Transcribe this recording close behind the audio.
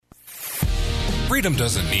Freedom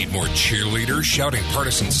doesn't need more cheerleaders shouting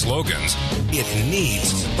partisan slogans. It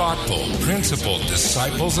needs thoughtful, principled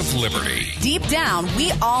disciples of liberty. Deep down,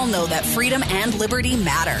 we all know that freedom and liberty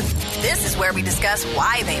matter. This is where we discuss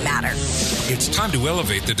why they matter. It's time to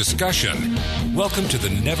elevate the discussion. Welcome to the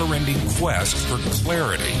never-ending quest for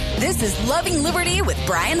clarity. This is Loving Liberty with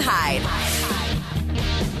Brian Hyde.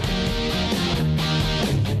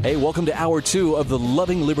 Hey, welcome to Hour 2 of the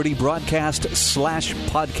Loving Liberty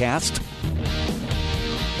broadcast/podcast.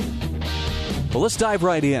 Well, let's dive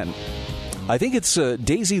right in. I think it's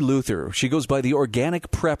Daisy Luther. She goes by The Organic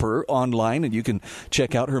Prepper online, and you can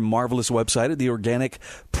check out her marvelous website at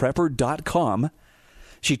theorganicprepper.com.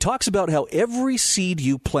 She talks about how every seed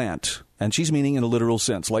you plant, and she's meaning in a literal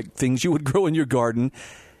sense, like things you would grow in your garden,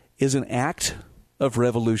 is an act of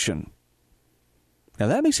revolution. Now,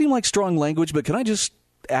 that may seem like strong language, but can I just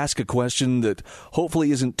ask a question that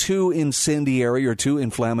hopefully isn't too incendiary or too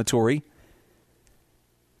inflammatory?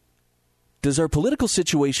 Does our political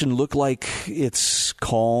situation look like it's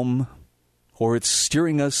calm, or it's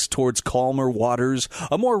steering us towards calmer waters,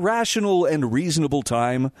 a more rational and reasonable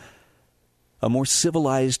time, a more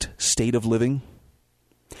civilized state of living?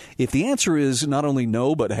 If the answer is not only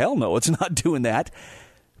no, but hell no, it's not doing that,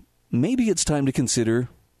 maybe it's time to consider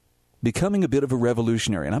becoming a bit of a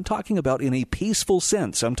revolutionary. And I'm talking about in a peaceful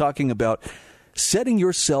sense. I'm talking about setting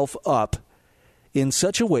yourself up in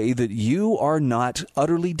such a way that you are not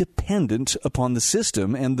utterly dependent upon the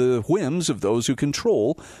system and the whims of those who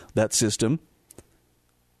control that system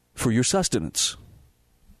for your sustenance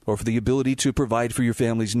or for the ability to provide for your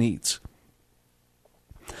family's needs.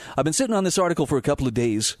 I've been sitting on this article for a couple of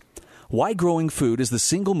days. Why growing food is the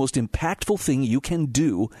single most impactful thing you can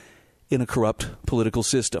do in a corrupt political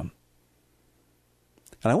system.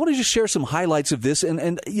 And I want to just share some highlights of this.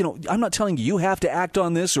 And you know, I'm not telling you you have to act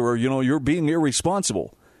on this or, you know, you're being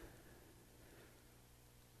irresponsible.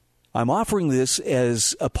 I'm offering this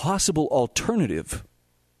as a possible alternative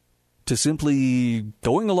to simply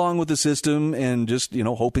going along with the system and just, you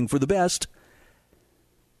know, hoping for the best.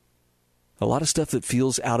 A lot of stuff that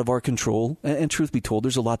feels out of our control. And truth be told,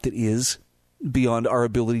 there's a lot that is beyond our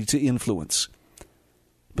ability to influence.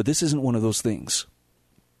 But this isn't one of those things.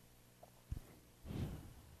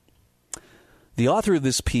 The author of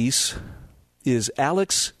this piece is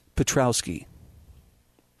Alex Petrowski.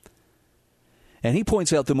 And he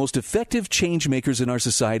points out the most effective change makers in our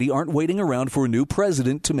society aren't waiting around for a new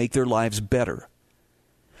president to make their lives better.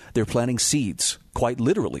 They're planting seeds, quite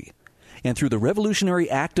literally. And through the revolutionary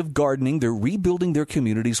act of gardening, they're rebuilding their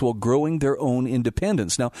communities while growing their own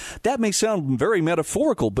independence. Now, that may sound very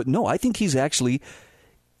metaphorical, but no, I think he's actually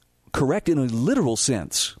correct in a literal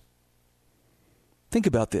sense. Think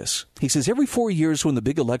about this. He says every 4 years when the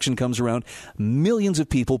big election comes around, millions of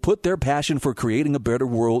people put their passion for creating a better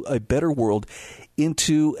world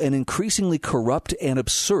into an increasingly corrupt and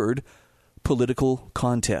absurd political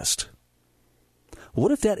contest.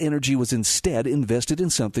 What if that energy was instead invested in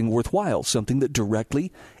something worthwhile, something that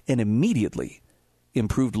directly and immediately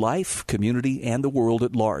improved life, community, and the world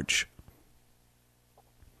at large?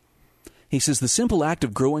 He says the simple act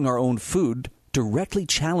of growing our own food directly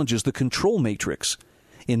challenges the control matrix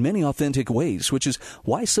in many authentic ways, which is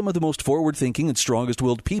why some of the most forward-thinking and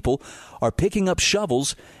strongest-willed people are picking up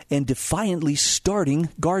shovels and defiantly starting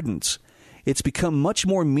gardens. It's become much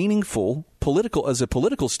more meaningful as a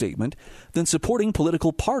political statement than supporting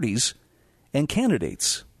political parties and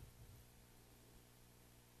candidates.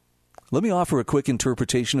 Let me offer a quick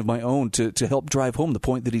interpretation of my own to help drive home the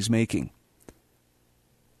point that he's making.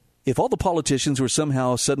 If all the politicians were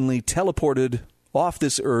somehow suddenly teleported off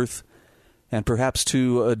this earth and perhaps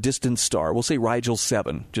to a distant star, we'll say Rigel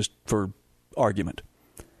 7, just for argument.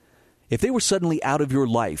 If they were suddenly out of your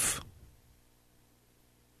life,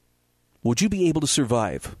 would you be able to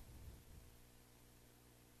survive?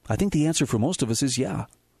 I think the answer for most of us is yeah.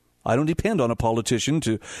 I don't depend on a politician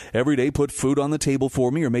to every day put food on the table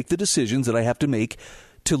for me or make the decisions that I have to make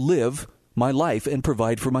to live my life and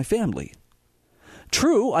provide for my family.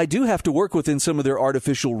 True, I do have to work within some of their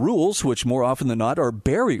artificial rules, which more often than not are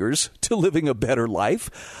barriers to living a better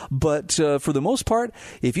life. But for the most part,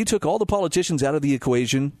 if you took all the politicians out of the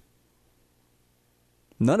equation,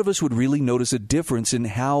 none of us would really notice a difference in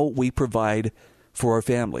how we provide for our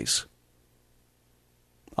families.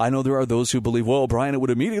 I know there are those who believe, well, Brian, it would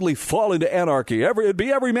immediately fall into anarchy. It'd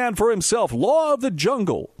be every man for himself. Law of the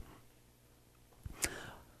jungle.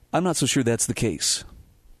 I'm not so sure that's the case.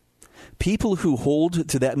 People who hold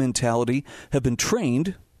to that mentality have been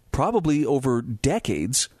trained, probably over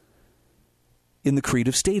decades, in the creed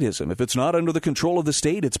of statism. If it's not under the control of the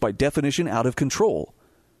state, it's by definition out of control.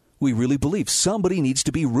 We really believe somebody needs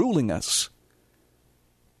to be ruling us.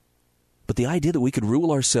 But the idea that we could rule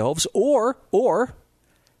ourselves or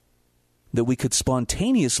that we could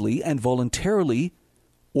spontaneously and voluntarily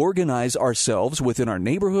organize ourselves within our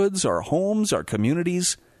neighborhoods, our homes, our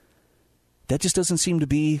communities, that just doesn't seem to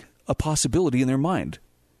be a possibility in their mind.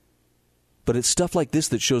 But it's stuff like this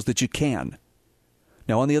that shows that you can.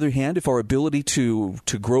 Now, on the other hand, if our ability to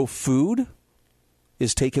grow food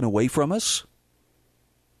is taken away from us,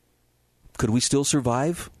 could we still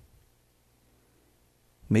survive?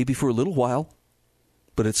 Maybe for a little while,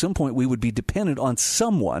 but at some point we would be dependent on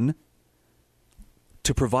someone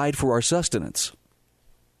to provide for our sustenance.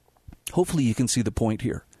 Hopefully you can see the point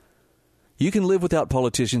here. You can live without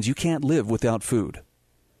politicians. You can't live without food.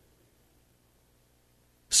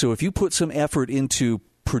 So if you put some effort into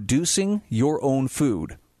producing your own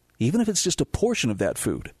food, even if it's just a portion of that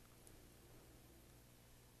food,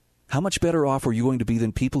 how much better off are you going to be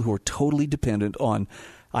than people who are totally dependent on,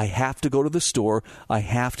 I have to go to the store, I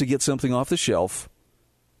have to get something off the shelf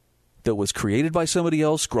that was created by somebody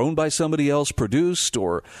else, grown by somebody else, produced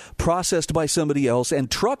or processed by somebody else, and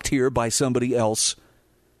trucked here by somebody else.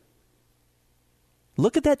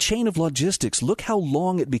 Look at that chain of logistics. Look how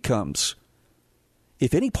long it becomes.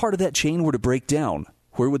 If any part of that chain were to break down,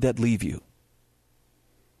 where would that leave you?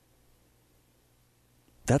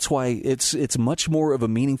 That's why it's much more of a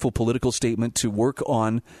meaningful political statement to work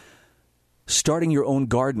on starting your own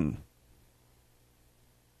garden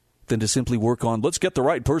than to simply work on, let's get the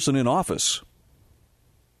right person in office.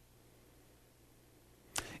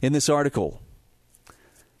 In this article,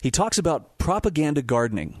 he talks about propaganda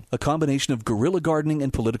gardening, a combination of guerrilla gardening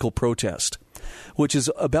and political protest, which is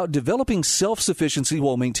about developing self-sufficiency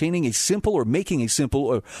while maintaining a simple or making a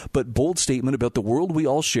simple but bold statement about the world we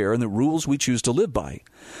all share and the rules we choose to live by.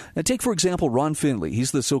 Now, take, for example, Ron Finley.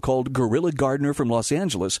 He's the so-called guerrilla gardener from Los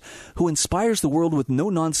Angeles who inspires the world with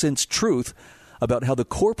no-nonsense truth about how the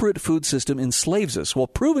corporate food system enslaves us while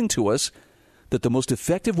proving to us that the most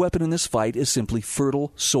effective weapon in this fight is simply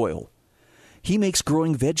fertile soil. He makes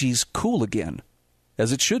growing veggies cool again,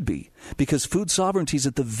 as it should be, because food sovereignty is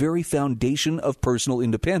at the very foundation of personal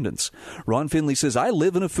independence. Ron Finley says, I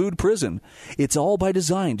live in a food prison. It's all by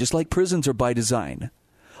design, just like prisons are by design.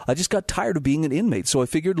 I just got tired of being an inmate, so I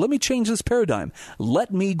figured, let me change this paradigm.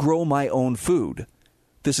 Let me grow my own food.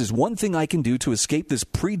 This is one thing I can do to escape this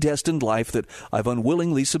predestined life that I've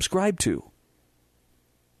unwillingly subscribed to.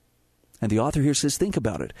 And the author here says, think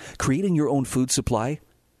about it. Creating your own food supply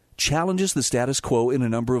challenges the status quo in a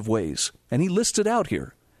number of ways. And he lists it out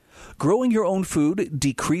here. Growing your own food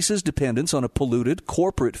decreases dependence on a polluted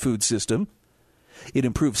corporate food system. It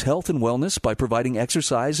improves health and wellness by providing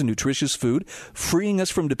exercise and nutritious food, freeing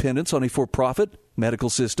us from dependence on a for-profit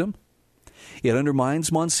medical system. It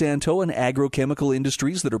undermines Monsanto and agrochemical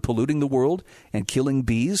industries that are polluting the world and killing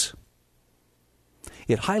bees.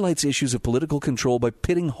 It highlights issues of political control by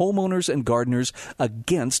pitting homeowners and gardeners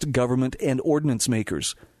against government and ordinance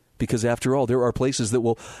makers. Because after all, there are places that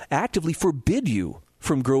will actively forbid you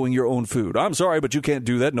from growing your own food. I'm sorry, but you can't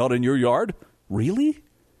do that, not in your yard. Really?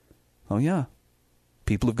 Oh, yeah.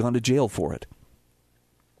 People have gone to jail for it.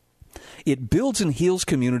 It builds and heals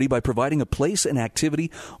community by providing a place and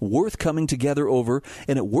activity worth coming together over,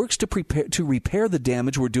 and it works to repair the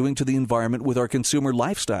damage we're doing to the environment with our consumer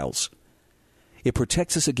lifestyles. It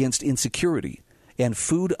protects us against insecurity and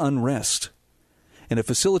food unrest, and it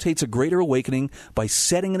facilitates a greater awakening by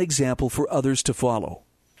setting an example for others to follow.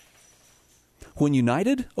 When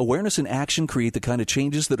united, awareness and action create the kind of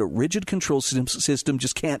changes that a rigid control system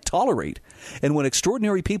just can't tolerate. And when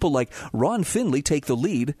extraordinary people like Ron Finley take the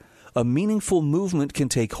lead, a meaningful movement can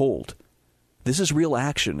take hold. This is real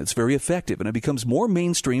action. It's very effective, and it becomes more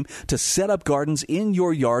mainstream to set up gardens in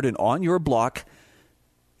your yard and on your block.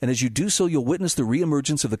 And as you do so, you'll witness the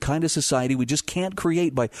reemergence of the kind of society we just can't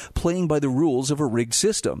create by playing by the rules of a rigged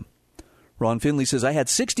system. Ron Finley says, I had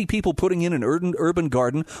 60 people putting in an urban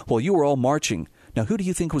garden while you were all marching. Now, who do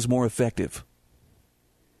you think was more effective?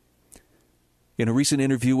 In a recent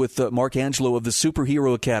interview with Mark Angelo of the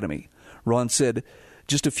Superhero Academy, Ron said,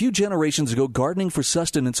 just a few generations ago, gardening for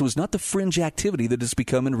sustenance was not the fringe activity that it's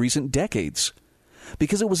become in recent decades.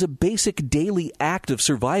 Because it was a basic daily act of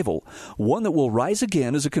survival, one that will rise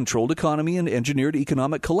again as a controlled economy and engineered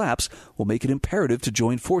economic collapse will make it imperative to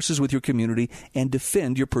join forces with your community and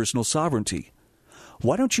defend your personal sovereignty.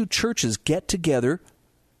 Why don't you churches get together,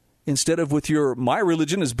 instead of with your "my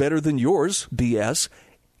religion is better than yours" BS,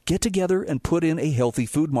 get together and put in a healthy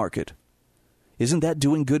food market? Isn't that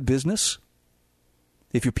doing good business?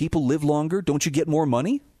 If your people live longer, don't you get more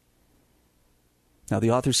money? Now,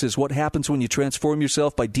 the author says, what happens when you transform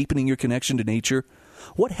yourself by deepening your connection to nature?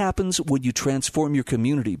 What happens when you transform your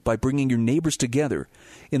community by bringing your neighbors together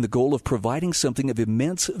in the goal of providing something of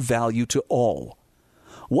immense value to all?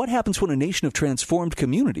 What happens when a nation of transformed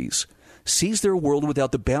communities sees their world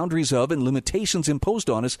without the boundaries of and limitations imposed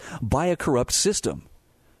on us by a corrupt system?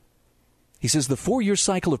 He says the 4-year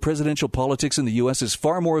cycle of presidential politics in the U.S. is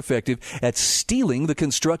far more effective at stealing the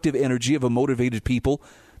constructive energy of a motivated people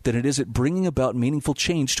than it is at bringing about meaningful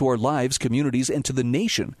change to our lives, communities, and to the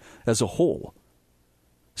nation as a whole.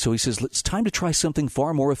 So he says it's time to try something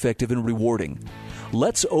far more effective and rewarding.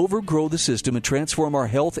 Let's overgrow the system and transform our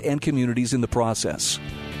health and communities in the process.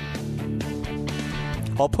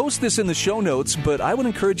 I'll post this in the show notes, but I would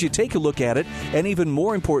encourage you to take a look at it, and even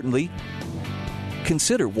more importantly,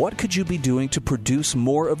 consider what could you be doing to produce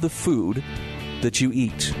more of the food that you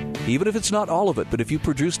eat. Even if it's not all of it, but if you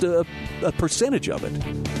produced a percentage of it,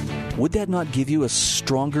 would that not give you a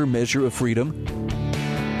stronger measure of freedom?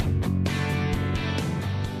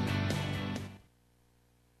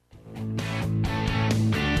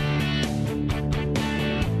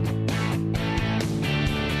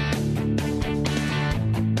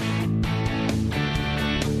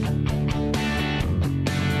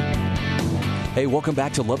 Hey, welcome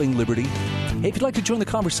back to Loving Liberty. Hey, if you'd like to join the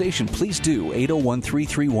conversation, please do.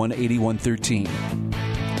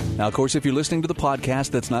 801-331-8113. Now, of course, if you're listening to the podcast,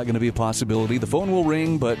 that's not going to be a possibility. The phone will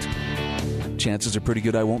ring, but chances are pretty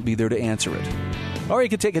good I won't be there to answer it. Or you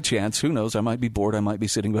could take a chance. Who knows? I might be bored. I might be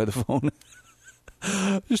sitting by the phone.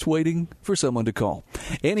 Just waiting for someone to call.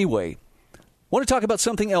 Anyway, want to talk about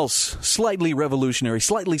something else slightly revolutionary,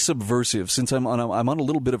 slightly subversive, since I'm on a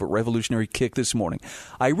little bit of a revolutionary kick this morning.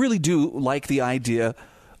 I really do like the idea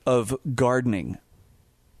of gardening,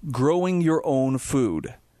 growing your own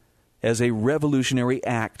food as a revolutionary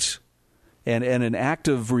act and an act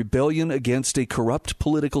of rebellion against a corrupt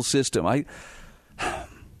political system.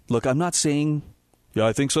 Look, I'm not saying,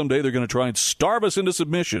 I think someday they're going to try and starve us into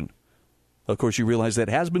submission. Of course, you realize that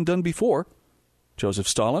has been done before. Joseph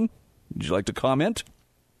Stalin, would you like to comment?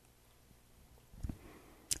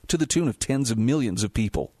 To the tune of tens of millions of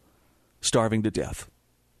people starving to death.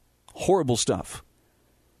 Horrible stuff.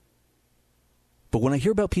 But when I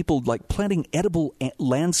hear about people like planting edible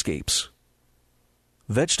landscapes,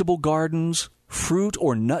 vegetable gardens, fruit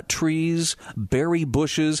or nut trees, berry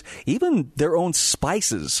bushes, even their own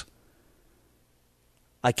spices,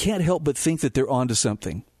 I can't help but think that they're onto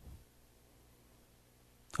something.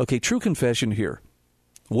 Okay, true confession here.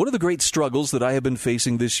 One of the great struggles that I have been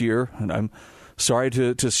facing this year, and I'm sorry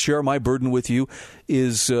to share my burden with you,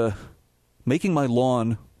 is making my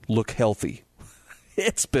lawn look healthy.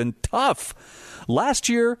 It's been tough. Last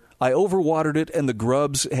year, I overwatered it, and the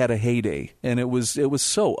grubs had a heyday, and it was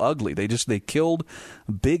so ugly. They killed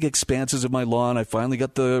big expanses of my lawn. I finally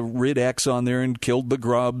got the Rid X on there and killed the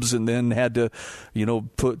grubs, and then had to,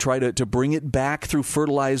 try to bring it back through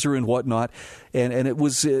fertilizer and whatnot. And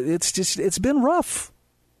it's been rough.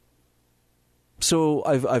 So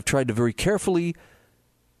I've tried to very carefully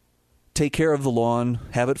take care of the lawn,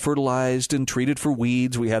 have it fertilized and treated for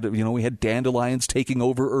weeds. We had dandelions taking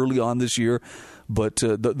over early on this year, but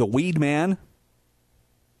the weed man,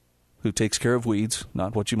 who takes care of weeds,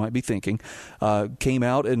 not what you might be thinking, came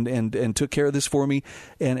out and took care of this for me,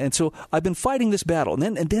 and so I've been fighting this battle,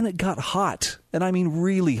 and then it got hot, and I mean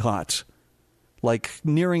really hot, like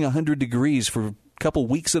nearing 100 degrees for a couple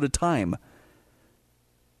weeks at a time.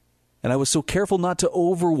 And I was so careful not to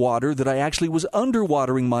overwater that I actually was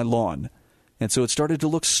underwatering my lawn. And so it started to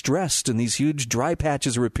look stressed, and these huge dry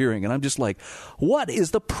patches are appearing. And I'm just like, what is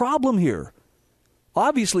the problem here?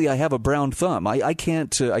 Obviously, I have a brown thumb. I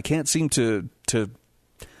can't seem to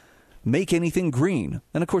make anything green.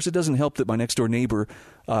 And, of course, it doesn't help that my next-door neighbor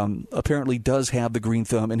apparently does have the green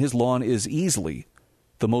thumb, and his lawn is easily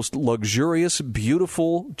the most luxurious,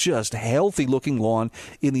 beautiful, just healthy-looking lawn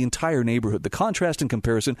in the entire neighborhood. The contrast and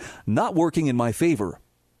comparison not working in my favor.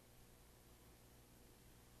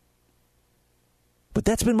 But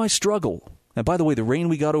that's been my struggle. And by the way, the rain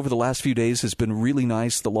we got over the last few days has been really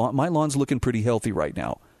nice. My lawn's looking pretty healthy right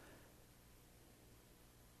now.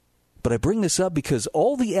 But I bring this up because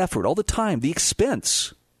all the effort, all the time, the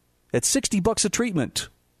expense, at $60 a treatment,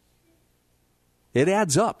 it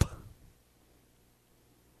adds up.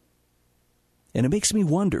 And it makes me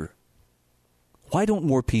wonder, why don't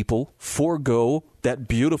more people forego that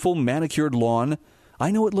beautiful manicured lawn? I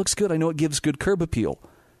know it looks good. I know it gives good curb appeal.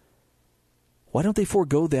 Why don't they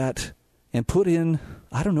forego that and put in,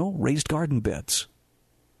 raised garden beds?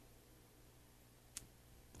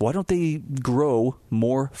 Why don't they grow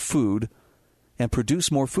more food and produce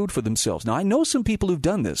more food for themselves? Now, I know some people who've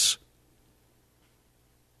done this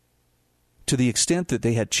to the extent that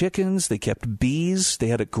they had chickens, they kept bees, they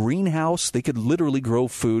had a greenhouse. They could literally grow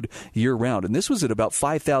food year-round. And this was at about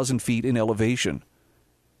 5,000 feet in elevation.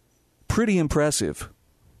 Pretty impressive.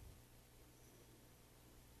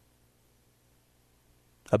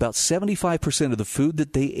 About 75% of the food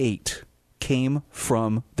that they ate came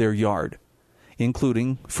from their yard,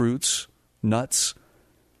 including fruits, nuts,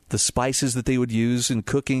 the spices that they would use in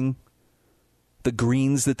cooking, the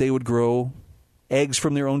greens that they would grow, eggs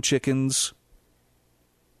from their own chickens.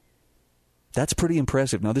 That's pretty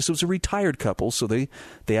impressive. Now, this was a retired couple, so they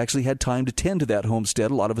actually had time to tend to that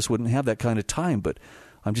homestead. A lot of us wouldn't have that kind of time, but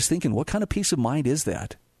I'm just thinking, what kind of peace of mind is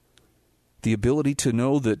that? The ability to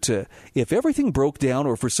know that if everything broke down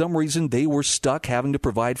or for some reason they were stuck having to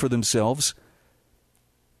provide for themselves,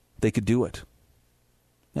 they could do it.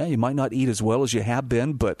 Yeah, you might not eat as well as you have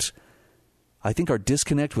been, but I think our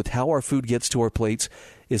disconnect with how our food gets to our plates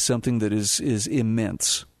is something that is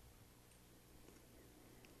immense.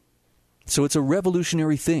 So it's a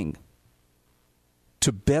revolutionary thing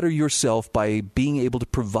to better yourself by being able to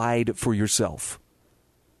provide for yourself.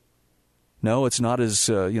 No, it's not as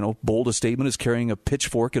bold a statement as carrying a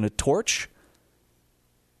pitchfork and a torch,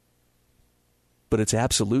 but it's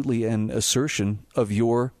absolutely an assertion of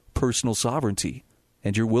your personal sovereignty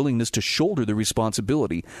and your willingness to shoulder the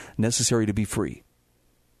responsibility necessary to be free.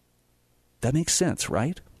 That makes sense,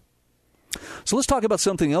 right? So let's talk about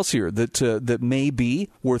something else here that may be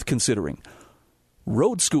worth considering.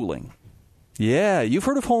 Road schooling. Yeah, you've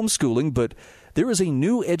heard of homeschooling, but there is a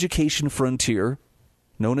new education frontier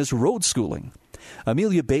known as road schooling.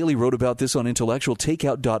 Amelia Bailey wrote about this on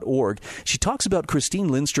intellectualtakeout.org. She talks about Christine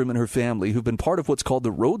Lindstrom and her family, who've been part of what's called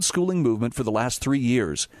the road schooling movement for the last 3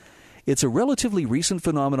 years. It's a relatively recent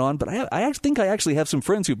phenomenon, but I think I actually have some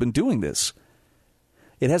friends who've been doing this.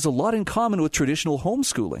 It has a lot in common with traditional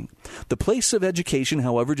homeschooling. The place of education,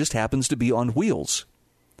 however, just happens to be on wheels.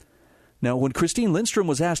 Now, when Christine Lindstrom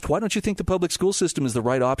was asked, why don't you think the public school system is the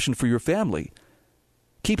right option for your family?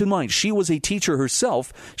 Keep in mind, she was a teacher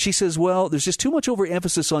herself. She says, well, there's just too much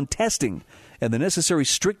overemphasis on testing and the necessary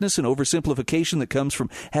strictness and oversimplification that comes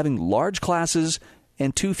from having large classes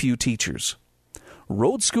and too few teachers.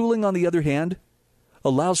 Road schooling, on the other hand,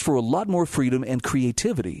 allows for a lot more freedom and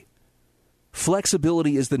creativity.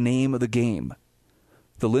 Flexibility is the name of the game.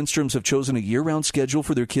 The Lindstroms have chosen a year-round schedule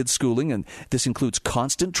for their kids' schooling, and this includes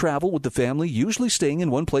constant travel with the family, usually staying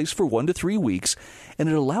in one place for 1 to 3 weeks, and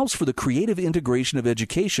it allows for the creative integration of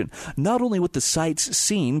education, not only with the sights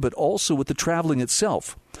seen, but also with the traveling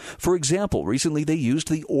itself. For example, recently they used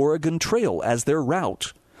the Oregon Trail as their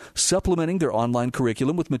route, supplementing their online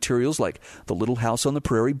curriculum with materials like the Little House on the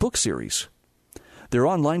Prairie book series. Their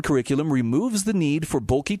online curriculum removes the need for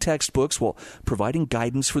bulky textbooks while providing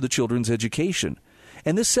guidance for the children's education.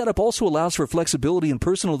 And this setup also allows for flexibility and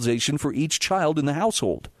personalization for each child in the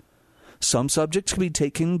household. Some subjects can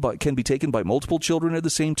be taken by multiple children at the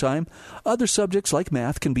same time. Other subjects, like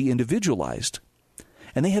math, can be individualized.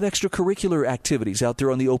 And they have extracurricular activities out there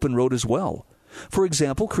on the open road as well. For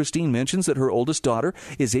example, Christine mentions that her oldest daughter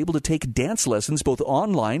is able to take dance lessons both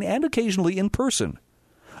online and occasionally in person.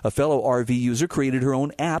 A fellow RV user created her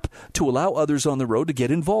own app to allow others on the road to get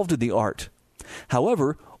involved in the art.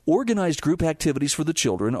 However, organized group activities for the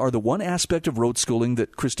children are the one aspect of road schooling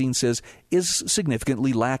that Christine says is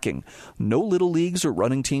significantly lacking. No little leagues or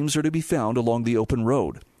running teams are to be found along the open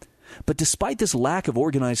road. But despite this lack of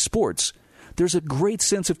organized sports, there's a great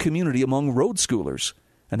sense of community among road schoolers,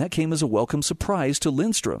 and that came as a welcome surprise to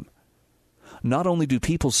Lindstrom. Not only do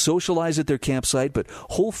people socialize at their campsite, but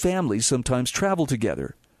whole families sometimes travel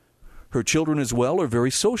together. Her children as well are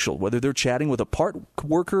very social. Whether they're chatting with a park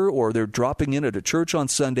worker or they're dropping in at a church on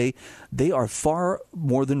Sunday, they are far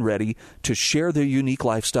more than ready to share their unique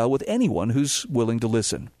lifestyle with anyone who's willing to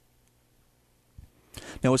listen.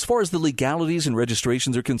 Now, as far as the legalities and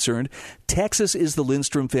registrations are concerned, Texas is the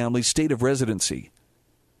Lindstrom family's state of residency.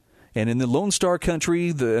 And in the Lone Star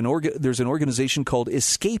Country, there's an organization called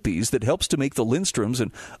Escapees that helps to make the Lindstroms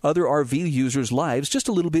and other RV users' lives just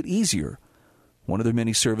a little bit easier. One of their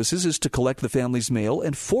many services is to collect the family's mail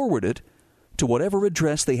and forward it to whatever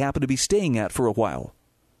address they happen to be staying at for a while.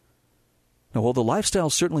 Now, while the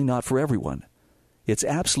lifestyle's certainly not for everyone, it's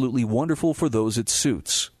absolutely wonderful for those it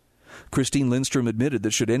suits. Christine Lindstrom admitted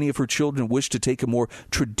that should any of her children wish to take a more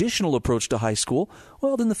traditional approach to high school,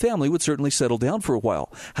 well, then the family would certainly settle down for a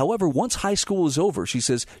while. However, once high school is over, she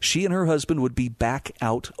says she and her husband would be back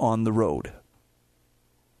out on the road.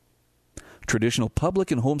 Traditional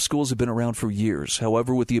public and home schools have been around for years.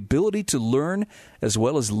 However, with the ability to learn as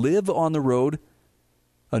well as live on the road,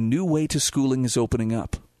 a new way to schooling is opening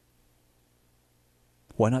up.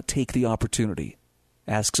 Why not take the opportunity?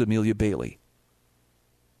 Asks Amelia Bailey.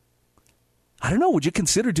 I don't know. Would you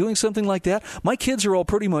consider doing something like that? My kids are all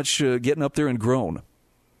pretty much getting up there and grown.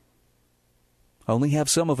 I only have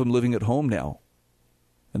some of them living at home now.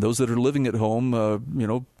 And those that are living at home,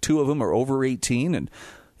 2 of them are over 18, and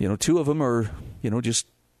 2 of them are, just,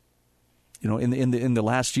 in the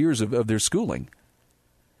last years of their schooling.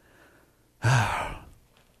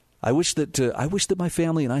 I wish that my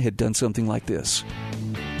family and I had done something like this.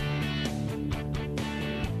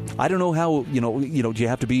 I don't know how, do you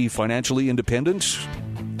have to be financially independent,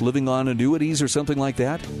 living on annuities or something like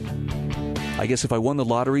that? I guess if I won the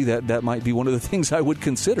lottery, that might be one of the things I would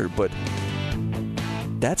consider, but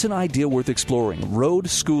that's an idea worth exploring. Road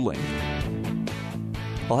schooling.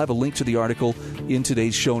 I'll have a link to the article in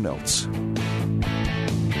today's show notes.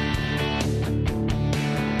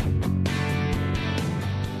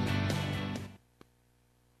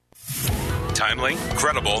 Timely,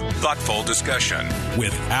 credible, thoughtful discussion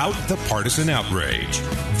without the partisan outrage.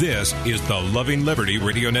 This is the Loving Liberty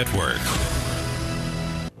Radio Network.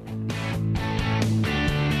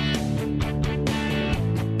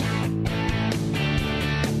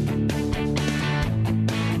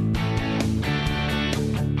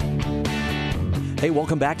 Hey,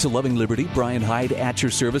 welcome back to Loving Liberty. Brian Hyde at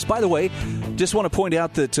your service. By the way, just want to point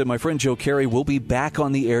out that my friend Joe Carey will be back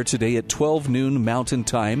on the air today at 12 noon Mountain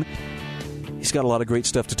Time. He's got a lot of great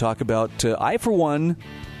stuff to talk about. I, for one,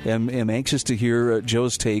 am anxious to hear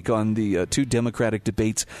Joe's take on the 2 Democratic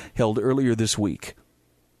debates held earlier this week.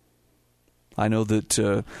 I know that,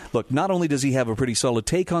 look, not only does he have a pretty solid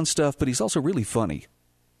take on stuff, but he's also really funny.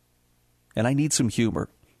 And I need some humor,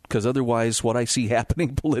 because otherwise what I see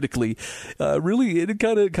happening politically really, it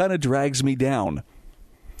kind of drags me down.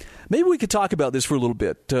 Maybe we could talk about this for a little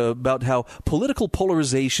bit, about how political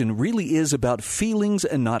polarization really is about feelings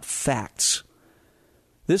and not facts.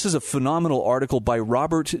 This is a phenomenal article by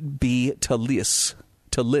Robert B. Tallis,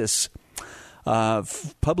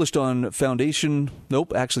 published on Foundation.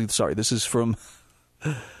 Nope, actually, sorry. This is from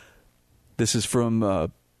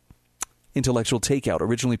Intellectual Takeout,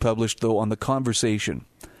 originally published, though, on The Conversation.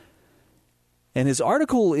 And his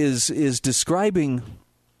article is describing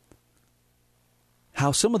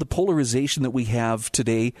how some of the polarization that we have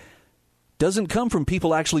today doesn't come from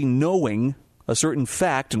people actually knowing a certain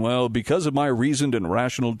fact, and, well, because of my reasoned and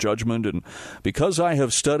rational judgment, and because I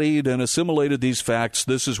have studied and assimilated these facts,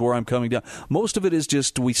 this is where I'm coming down. Most of it is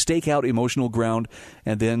just we stake out emotional ground,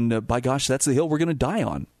 and then, by gosh, that's the hill we're going to die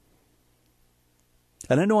on.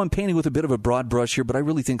 And I know I'm painting with a bit of a broad brush here, but I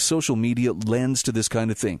really think social media lends to this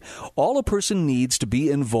kind of thing. All a person needs to be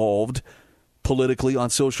involved politically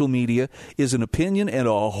on social media is an opinion and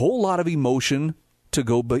a whole lot of emotion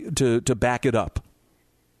to back it up.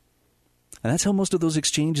 And that's how most of those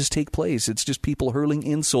exchanges take place. It's just people hurling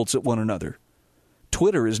insults at one another.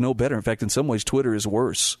 Twitter is no better. In fact, in some ways, Twitter is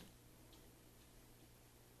worse.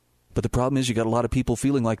 But the problem is you got a lot of people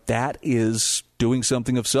feeling like that is doing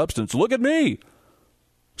something of substance. Look at me.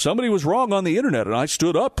 Somebody was wrong on the internet, and I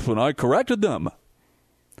stood up and I corrected them.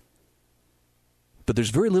 But there's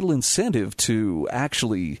very little incentive to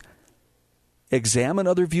actually examine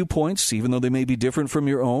other viewpoints, even though they may be different from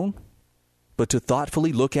your own, but to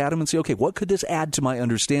thoughtfully look at them and say, okay, what could this add to my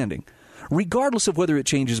understanding, regardless of whether it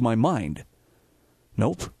changes my mind?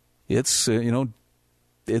 Nope. It's,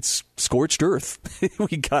 it's scorched earth.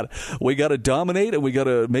 we got to dominate, and we got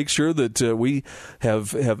to make sure that we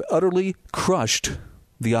have utterly crushed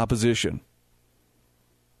the opposition.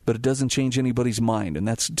 But it doesn't change anybody's mind, and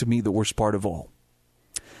that's, to me, the worst part of all.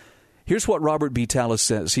 Here's what Robert B. Tallis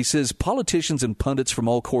says. He says, politicians and pundits from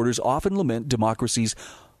all quarters often lament democracy's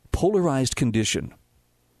polarized condition.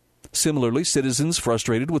 Similarly, citizens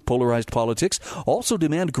frustrated with polarized politics also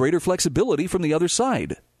demand greater flexibility from the other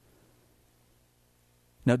side.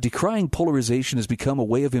 Now, decrying polarization has become a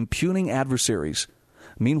way of impugning adversaries.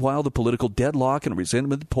 Meanwhile, the political deadlock and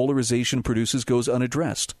resentment polarization produces goes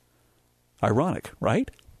unaddressed. Ironic,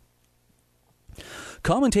 right?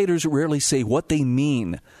 Commentators rarely say what they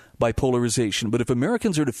mean by polarization, but if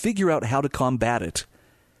Americans are to figure out how to combat it,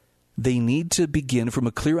 they need to begin from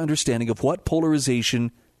a clear understanding of what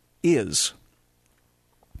polarization is.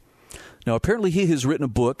 Now, apparently he has written a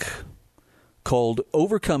book called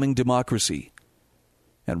Overcoming Democracy,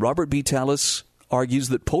 and Robert B. Tallis argues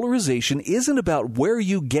that polarization isn't about where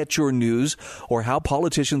you get your news or how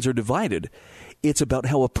politicians are divided. It's about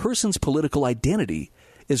how a person's political identity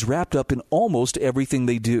is wrapped up in almost everything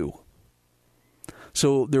they do.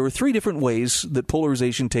 So there are 3 different ways that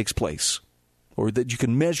polarization takes place, or that you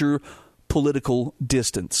can measure political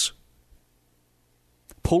distance.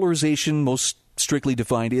 Polarization, most strictly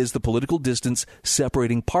defined, is the political distance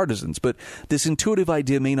separating partisans, but this intuitive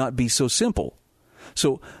idea may not be so simple.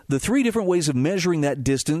 So the three different ways of measuring that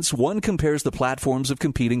distance, one compares the platforms of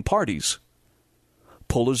competing parties.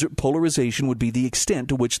 Polarization would be the extent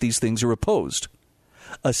to which these things are opposed.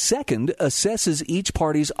 A second assesses each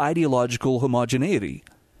party's ideological homogeneity.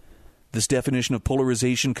 This definition of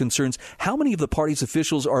polarization concerns how many of the party's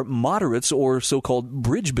officials are moderates or so-called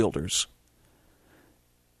bridge builders.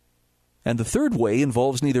 And the third way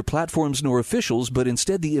involves neither platforms nor officials, but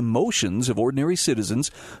instead the emotions of ordinary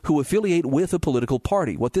citizens who affiliate with a political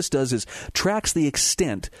party. What this does is tracks the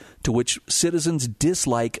extent to which citizens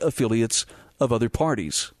dislike affiliates of other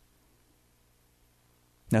parties.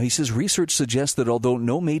 Now, he says research suggests that although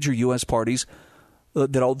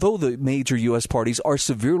the major U.S. parties are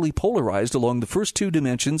severely polarized along the first two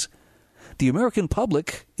dimensions, the American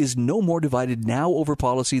public is no more divided now over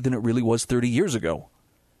policy than it really was 30 years ago.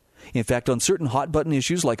 In fact, on certain hot-button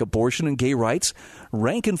issues like abortion and gay rights,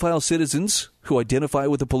 rank-and-file citizens who identify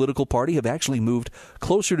with a political party have actually moved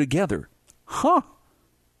closer together.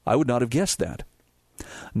 I would not have guessed that.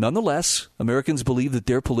 Nonetheless, Americans believe that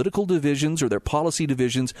their political divisions or their policy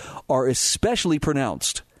divisions are especially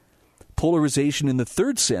pronounced. Polarization in the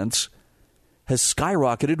third sense has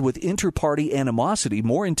skyrocketed with inter-party animosity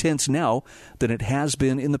more intense now than it has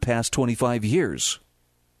been in the past 25 years.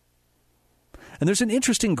 And there's an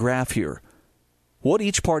interesting graph here. What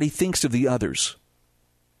each party thinks of the others.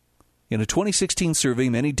 In a 2016 survey,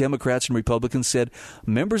 many Democrats and Republicans said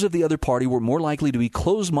members of the other party were more likely to be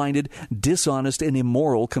closed-minded, dishonest, and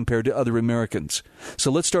immoral compared to other Americans.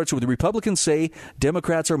 So let's start with the Republicans say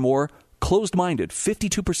Democrats are more closed-minded.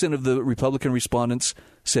 52% of the Republican respondents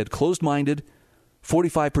said closed-minded.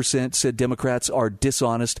 45% said Democrats are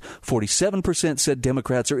dishonest. 47% said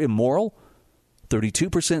Democrats are immoral.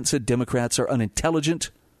 32% said Democrats are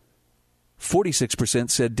unintelligent.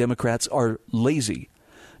 46% said Democrats are lazy.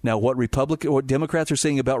 Now, what Democrats are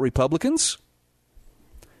saying about Republicans?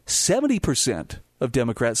 70% of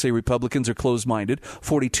Democrats say Republicans are closed-minded.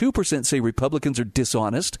 42% say Republicans are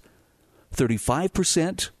dishonest.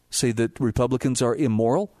 35% say that Republicans are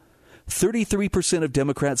immoral. 33% of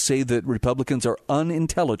Democrats say that Republicans are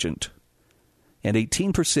unintelligent. And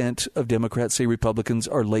 18% of Democrats say Republicans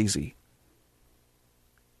are lazy.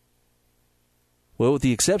 Well, with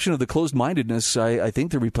the exception of the closed-mindedness, I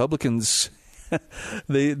think the Republicans...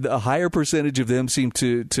 a higher percentage of them seem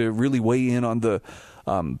to really weigh in on the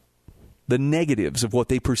negatives of what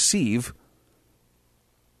they perceive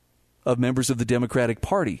of members of the Democratic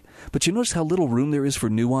Party. But you notice how little room there is for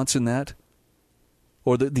nuance in that?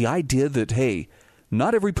 Or the idea that, hey,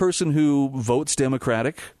 not every person who votes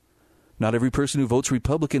Democratic, not every person who votes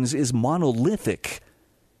Republican is monolithic.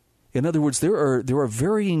 In other words, there are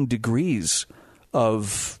varying degrees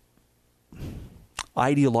of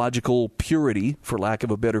ideological purity, for lack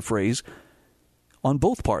of a better phrase, on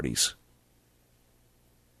both parties.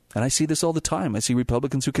 And I see this all the time. I see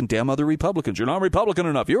Republicans who condemn other Republicans. You're not Republican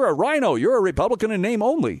enough. You're a rhino. You're a Republican in name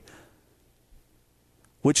only.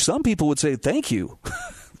 Which some people would say, thank you.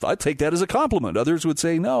 I'd take that as a compliment. Others would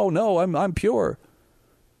say, no, I'm pure.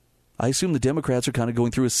 I assume the Democrats are kind of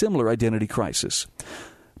going through a similar identity crisis.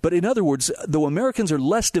 But in other words, though Americans are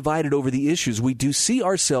less divided over the issues, we do see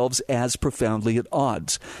ourselves as profoundly at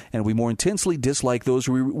odds, and we more intensely dislike those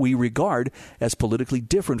we regard as politically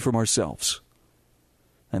different from ourselves.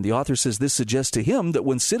 And the author says this suggests to him that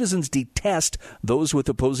when citizens detest those with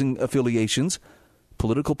opposing affiliations,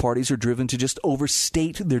 political parties are driven to just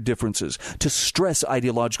overstate their differences, to stress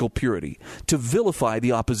ideological purity, to vilify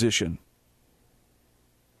the opposition.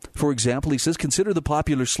 For example, he says, consider the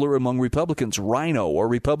popular slur among Republicans, rhino, or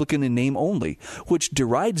Republican in name only, which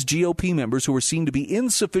derides GOP members who are seen to be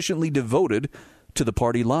insufficiently devoted to the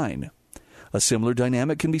party line. A similar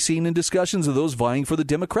dynamic can be seen in discussions of those vying for the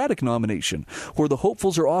Democratic nomination, where the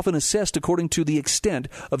hopefuls are often assessed according to the extent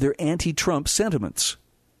of their anti-Trump sentiments.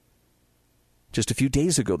 Just a few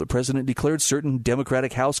days ago, the president declared certain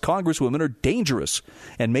Democratic House congresswomen are dangerous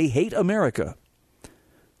and may hate America.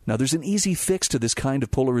 Now, there's an easy fix to this kind of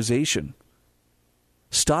polarization.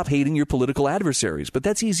 Stop hating your political adversaries, but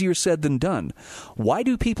that's easier said than done. Why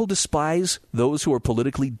do people despise those who are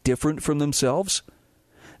politically different from themselves?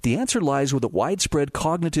 The answer lies with a widespread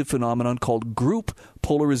cognitive phenomenon called group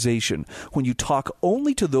polarization. When you talk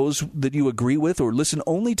only to those that you agree with or listen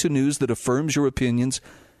only to news that affirms your opinions,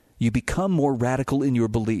 you become more radical in your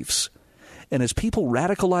beliefs. And as people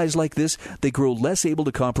radicalize like this, they grow less able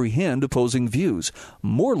to comprehend opposing views,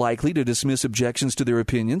 more likely to dismiss objections to their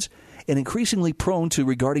opinions, and increasingly prone to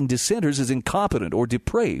regarding dissenters as incompetent or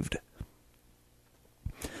depraved.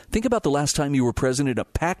 Think about the last time you were present in a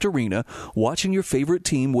packed arena watching your favorite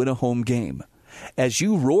team win a home game. As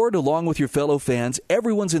you roared along with your fellow fans,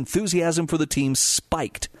 everyone's enthusiasm for the team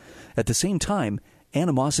spiked. At the same time,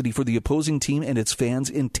 animosity for the opposing team and its fans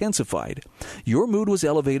intensified. Your mood was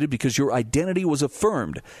elevated because your identity was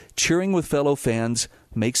affirmed. Cheering with fellow fans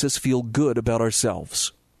makes us feel good about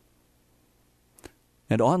ourselves.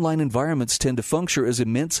 And online environments tend to function as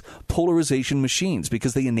immense polarization machines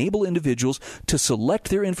because they enable individuals to select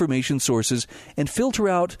their information sources and filter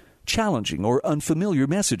out challenging or unfamiliar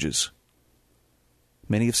messages.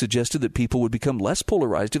 Many have suggested that people would become less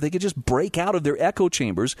polarized if they could just break out of their echo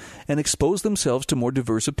chambers and expose themselves to more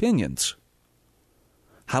diverse opinions.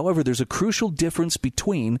 However, there's a crucial difference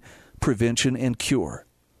between prevention and cure.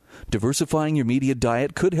 Diversifying your media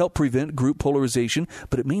diet could help prevent group polarization,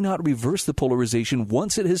 but it may not reverse the polarization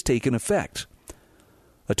once it has taken effect.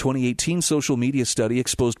 A 2018 social media study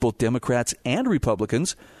exposed both Democrats and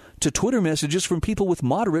Republicans to Twitter messages from people with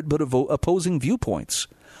moderate but opposing viewpoints.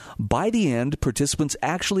 By the end, participants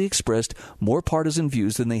actually expressed more partisan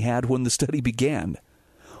views than they had when the study began.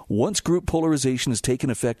 Once group polarization has taken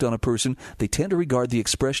effect on a person, they tend to regard the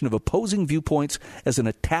expression of opposing viewpoints as an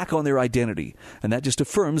attack on their identity, and that just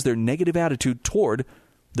affirms their negative attitude toward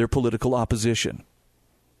their political opposition.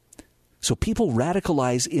 So people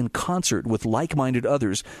radicalize in concert with like-minded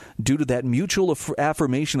others due to that mutual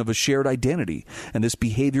affirmation of a shared identity, and this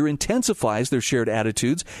behavior intensifies their shared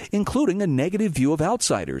attitudes, including a negative view of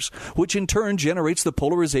outsiders, which in turn generates the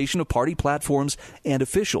polarization of party platforms and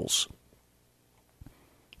officials.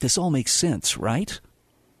 This all makes sense, right?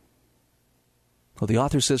 Well, the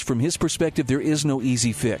author says from his perspective, there is no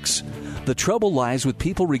easy fix. The trouble lies with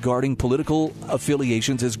people regarding political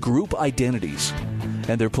affiliations as group identities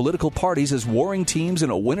and their political parties as warring teams in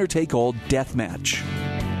a winner-take-all death match.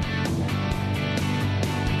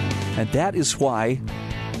 And that is why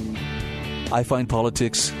I find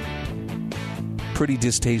politics pretty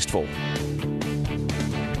distasteful.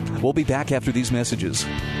 We'll be back after these messages.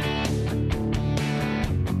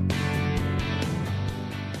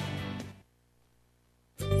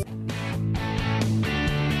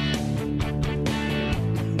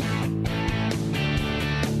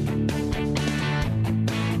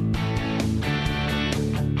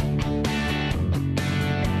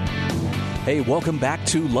 Hey, welcome back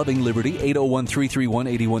to Loving Liberty,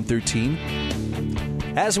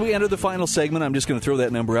 801-331-8113. As we enter the final segment, I'm just going to throw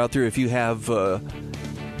that number out there if you have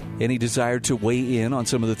any desire to weigh in on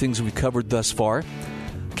some of the things we've covered thus far.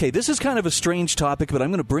 Okay, this is kind of a strange topic, but I'm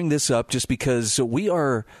going to bring this up just because we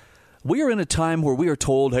are in a time where we are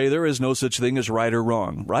told, hey, there is no such thing as right or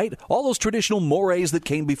wrong, right? All those traditional mores that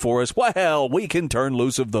came before us, well, we can turn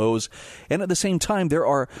loose of those. And at the same time, there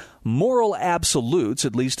are moral absolutes,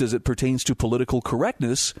 at least as it pertains to political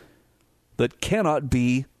correctness, that cannot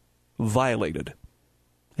be violated.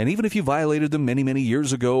 And even if you violated them many, many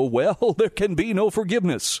years ago, well, there can be no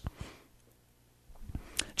forgiveness.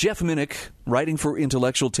 Jeff Minnick, writing for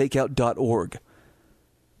intellectualtakeout.org,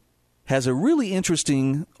 has a really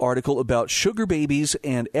interesting article about sugar babies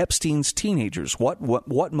and Epstein's teenagers.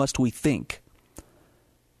 What must we think?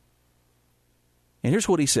 And here's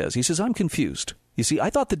what he says. He says, I'm confused. You see, I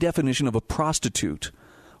thought the definition of a prostitute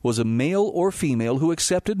was a male or female who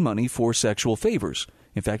accepted money for sexual favors.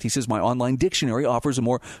 In fact, he says, my online dictionary offers a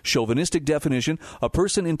more chauvinistic definition, a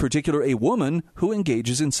person, in particular a woman, who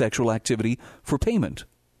engages in sexual activity for payment.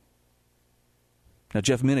 Now,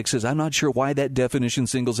 Jeff Minnick says, I'm not sure why that definition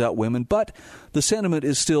singles out women, but the sentiment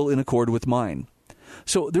is still in accord with mine.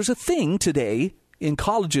 So there's a thing today in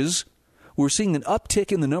colleges. We're seeing an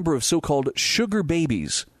uptick in the number of so-called sugar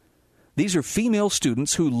babies. These are female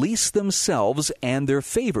students who lease themselves and their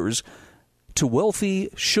favors to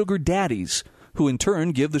wealthy sugar daddies, who in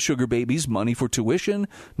turn give the sugar babies money for tuition,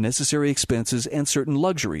 necessary expenses, and certain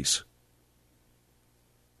luxuries.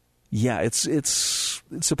 Yeah, it's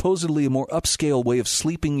supposedly a more upscale way of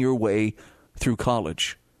sleeping your way through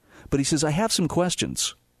college. But he says, I have some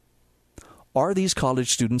questions. Are these college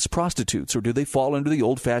students prostitutes, or do they fall under the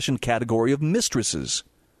old-fashioned category of mistresses?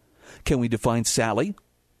 Can we define Sally,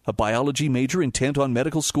 a biology major intent on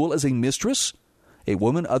medical school, as a mistress? A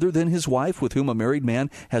woman other than his wife with whom a married man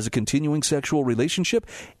has a continuing sexual relationship?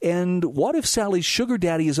 And what if Sally's sugar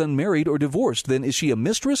daddy is unmarried or divorced? Then is she a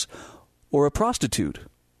mistress or a prostitute?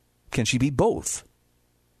 Can she be both?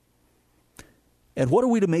 And what are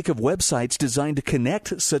we to make of websites designed to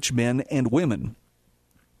connect such men and women?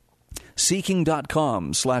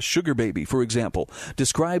 Seeking.com/sugarbaby, for example,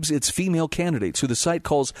 describes its female candidates, who the site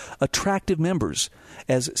calls attractive members,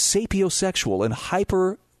 as sapiosexual and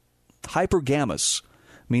hypergamous,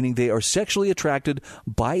 meaning they are sexually attracted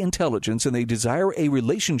by intelligence and they desire a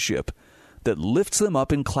relationship that lifts them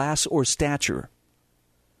up in class or stature.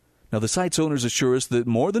 Now, the site's owners assure us that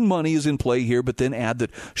more than money is in play here, but then add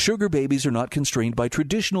that sugar babies are not constrained by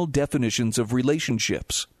traditional definitions of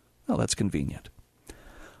relationships. Well, that's convenient.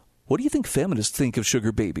 What do you think feminists think of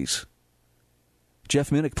sugar babies?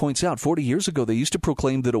 Jeff Minnick points out 40 years ago they used to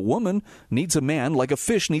proclaim that a woman needs a man like a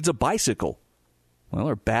fish needs a bicycle. Well,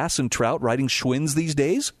 are bass and trout riding Schwinn's these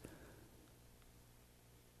days?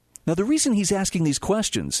 Now, the reason he's asking these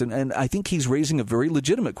questions, and I think he's raising a very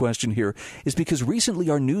legitimate question here, is because recently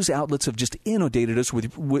our news outlets have just inundated us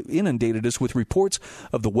with reports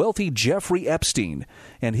of the wealthy Jeffrey Epstein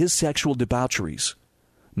and his sexual debaucheries,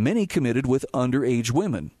 many committed with underage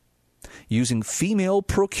women. Using female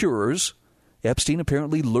procurers, Epstein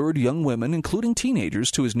apparently lured young women, including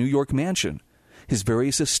teenagers, to his New York mansion, his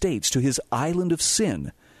various estates, to his island of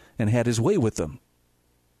sin, and had his way with them.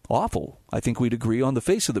 Awful, I think we'd agree on the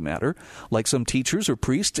face of the matter. Like some teachers or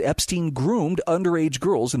priests, Epstein groomed underage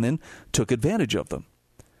girls and then took advantage of them.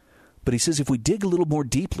 But he says if we dig a little more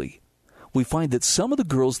deeply, we find that some of the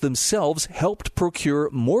girls themselves helped procure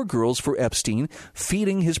more girls for Epstein,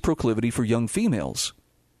 feeding his proclivity for young females.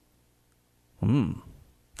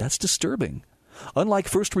 That's disturbing. Unlike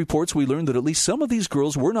first reports, we learned that at least some of these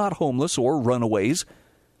girls were not homeless or runaways.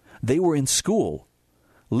 They were in school,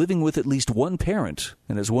 living with at least one parent,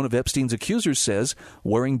 and as one of Epstein's accusers says,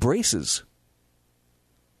 wearing braces.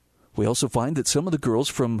 We also find that some of the girls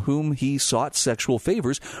from whom he sought sexual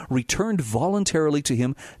favors returned voluntarily to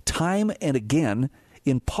him time and again,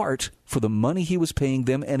 in part for the money he was paying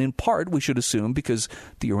them, and in part, we should assume, because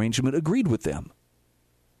the arrangement agreed with them.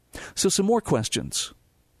 So some more questions.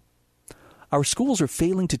 Our schools are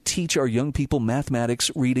failing to teach our young people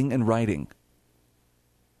mathematics, reading, and writing.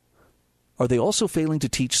 Are they also failing to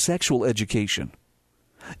teach sexual education?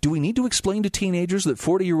 Do we need to explain to teenagers that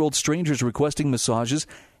 40-year-old strangers requesting massages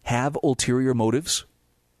have ulterior motives?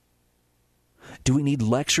 Do we need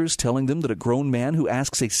lectures telling them that a grown man who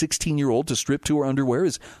asks a 16-year-old to strip to her underwear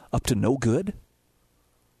is up to no good?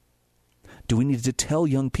 Do we need to tell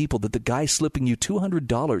young people that the guy slipping you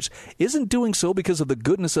 $200 isn't doing so because of the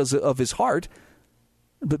goodness of his heart,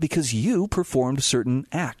 but because you performed certain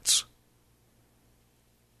acts?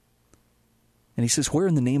 And he says, where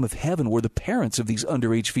in the name of heaven were the parents of these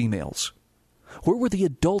underage females? Where were the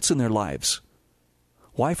adults in their lives?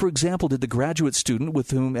 Why, for example, did the graduate student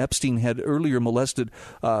with whom Epstein had earlier molested,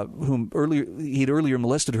 whom he had earlier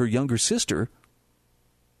molested her younger sister,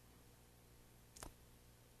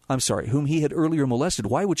 whom he had earlier molested,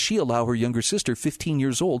 why would she allow her younger sister, 15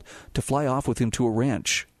 years old, to fly off with him to a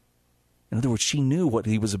ranch? In other words, she knew what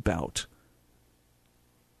he was about.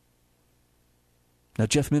 Now,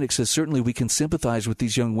 Jeff Minnick says certainly we can sympathize with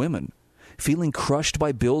these young women. Feeling crushed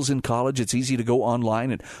by bills in college, it's easy to go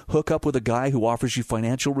online and hook up with a guy who offers you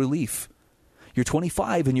financial relief. You're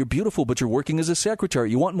 25 and you're beautiful, but you're working as a secretary.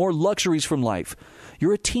 You want more luxuries from life.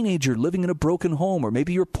 You're a teenager living in a broken home, or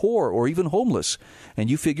maybe you're poor or even homeless, and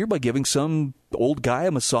you figure by giving some old guy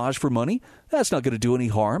a massage for money, that's not going to do any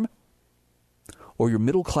harm. Or you're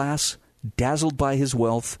middle class, dazzled by his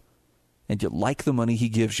wealth, and you like the money he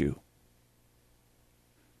gives you.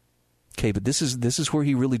 Okay, but this is where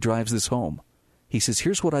he really drives this home. He says,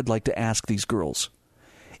 here's what I'd like to ask these girls.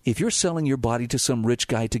 If you're selling your body to some rich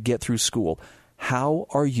guy to get through school, how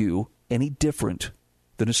are you any different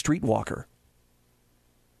than a streetwalker?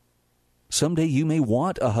 Someday you may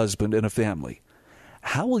want a husband and a family.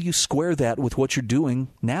 How will you square that with what you're doing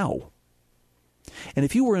now? And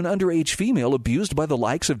if you were an underage female abused by the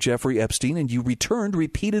likes of Jeffrey Epstein and you returned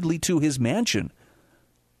repeatedly to his mansion,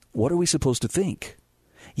 what are we supposed to think?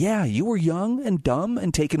 Yeah, you were young and dumb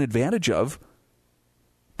and taken advantage of,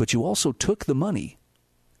 but you also took the money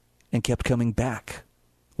and kept coming back.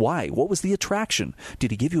 Why? What was the attraction?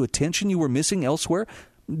 Did he give you attention you were missing elsewhere?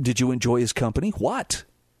 Did you enjoy his company? What?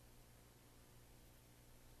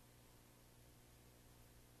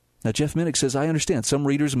 Now, Jeff Minnick says, I understand some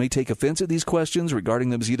readers may take offense at these questions, regarding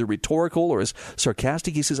them as either rhetorical or as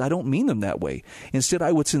sarcastic. He says, I don't mean them that way. Instead,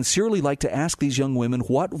 I would sincerely like to ask these young women,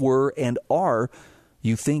 what were and are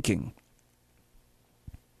you thinking?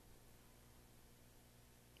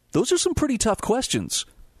 Those are some pretty tough questions.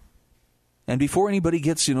 And before anybody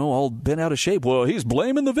gets, all bent out of shape, well, he's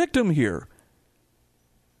blaming the victim here.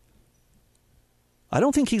 I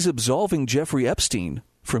don't think he's absolving Jeffrey Epstein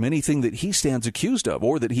from anything that he stands accused of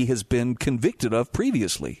or that he has been convicted of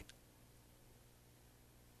previously.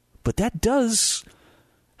 But it does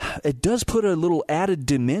put a little added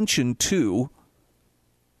dimension to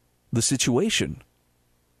the situation.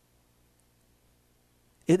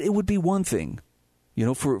 It would be one thing,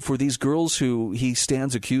 for these girls who he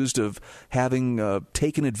stands accused of having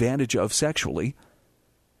taken advantage of sexually.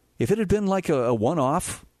 If it had been like a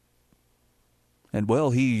one-off, and,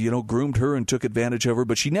 well, he, groomed her and took advantage of her,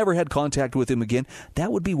 but she never had contact with him again,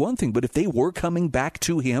 that would be one thing. But if they were coming back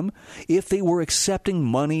to him, if they were accepting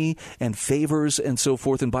money and favors and so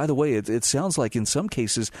forth, and by the way, it sounds like in some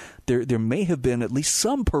cases there may have been at least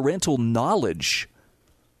some parental knowledge.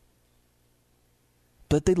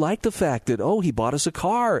 But they liked the fact that, he bought us a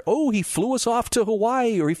car. He flew us off to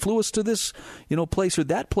Hawaii, or he flew us to this, place or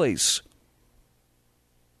that place.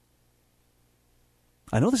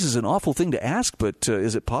 I know this is an awful thing to ask, but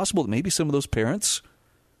is it possible that maybe some of those parents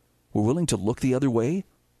were willing to look the other way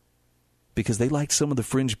because they liked some of the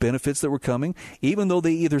fringe benefits that were coming, even though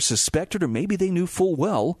they either suspected or maybe they knew full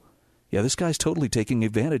well, this guy's totally taking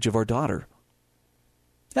advantage of our daughter.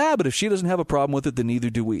 But if she doesn't have a problem with it, then neither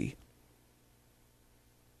do we.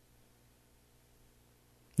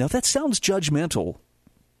 Now, that sounds judgmental.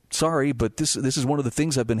 Sorry, but this is one of the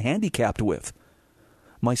things I've been handicapped with.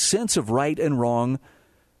 My sense of right and wrong.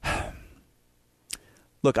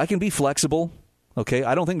 Look, I can be flexible, okay?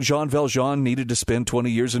 I don't think Jean Valjean needed to spend 20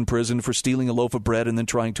 years in prison for stealing a loaf of bread and then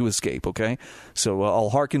trying to escape, okay? So I'll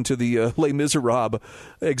hearken to the Les Miserables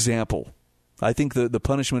example. I think the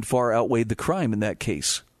punishment far outweighed the crime in that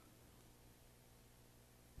case.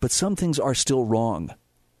 But some things are still wrong.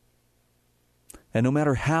 And no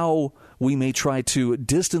matter how we may try to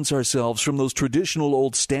distance ourselves from those traditional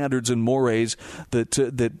old standards and mores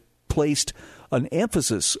that placed an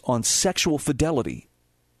emphasis on sexual fidelity,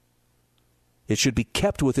 it should be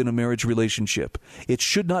kept within a marriage relationship. It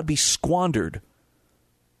should not be squandered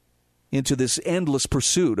into this endless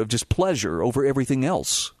pursuit of just pleasure over everything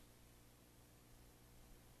else.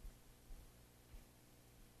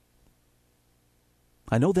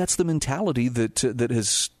 I know that's the mentality that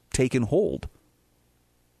has taken hold.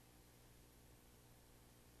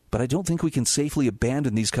 But I don't think we can safely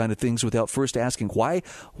abandon these kind of things without first asking why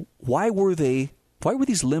were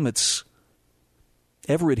these limits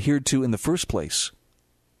ever adhered to in the first place?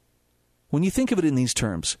 When you think of it in these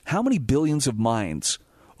terms, how many billions of minds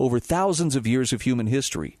over thousands of years of human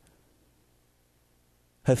history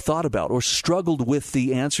have thought about or struggled with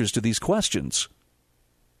the answers to these questions?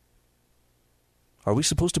 Are we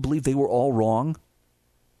supposed to believe they were all wrong?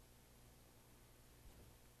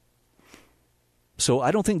 So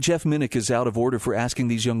I don't think Jeff Minnick is out of order for asking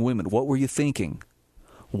these young women, what were you thinking?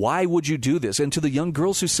 Why would you do this? And to the young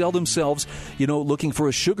girls who sell themselves, looking for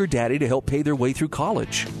a sugar daddy to help pay their way through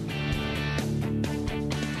college.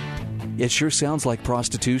 It sure sounds like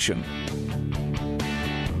prostitution.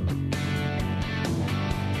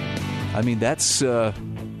 I mean, that's,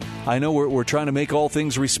 I know we're trying to make all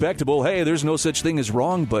things respectable. Hey, there's no such thing as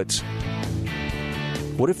wrong, but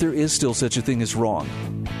what if there is still such a thing as wrong?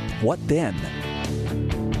 What then?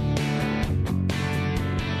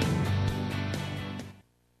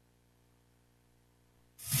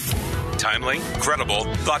 Timely, credible,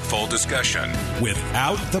 thoughtful discussion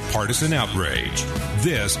without the partisan outrage.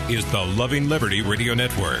 This is the Loving Liberty Radio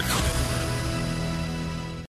Network.